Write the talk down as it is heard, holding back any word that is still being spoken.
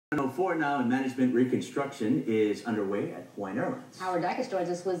104 now, and management reconstruction is underway at Hawaiian Airlines. Howard Dykes joins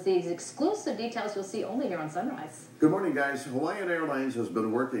us with these exclusive details you'll see only here on Sunrise. Good morning, guys. Hawaiian Airlines has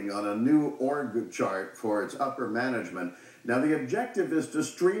been working on a new org chart for its upper management. Now, the objective is to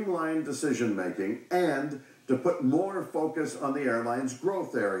streamline decision-making and to put more focus on the airline's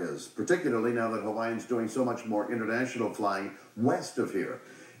growth areas, particularly now that Hawaiian's doing so much more international flying west of here.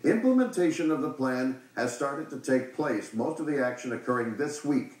 Implementation of the plan has started to take place, most of the action occurring this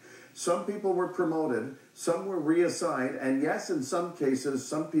week. Some people were promoted, some were reassigned, and yes, in some cases,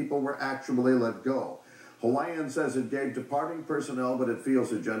 some people were actually let go. Hawaiian says it gave departing personnel, but it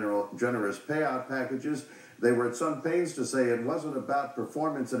feels a generous payout packages. They were at some pains to say it wasn't about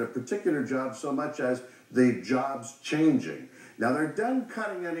performance in a particular job so much as the jobs changing. Now, they're done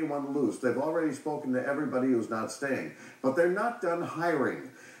cutting anyone loose. They've already spoken to everybody who's not staying, but they're not done hiring.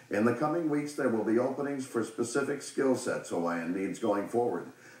 In the coming weeks, there will be openings for specific skill sets Hawaiian needs going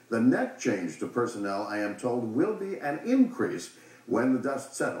forward. The net change to personnel, I am told, will be an increase when the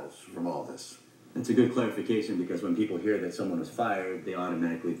dust settles from all this. That's a good clarification, because when people hear that someone was fired, they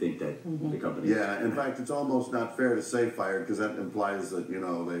automatically think that the company... Yeah, in fact, it's almost not fair to say fired, because that implies that, you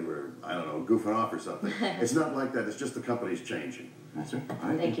know, they were, I don't know, goofing off or something. It's not like that. It's just the company's changing. That's right. All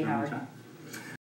right. Thank you, Howard.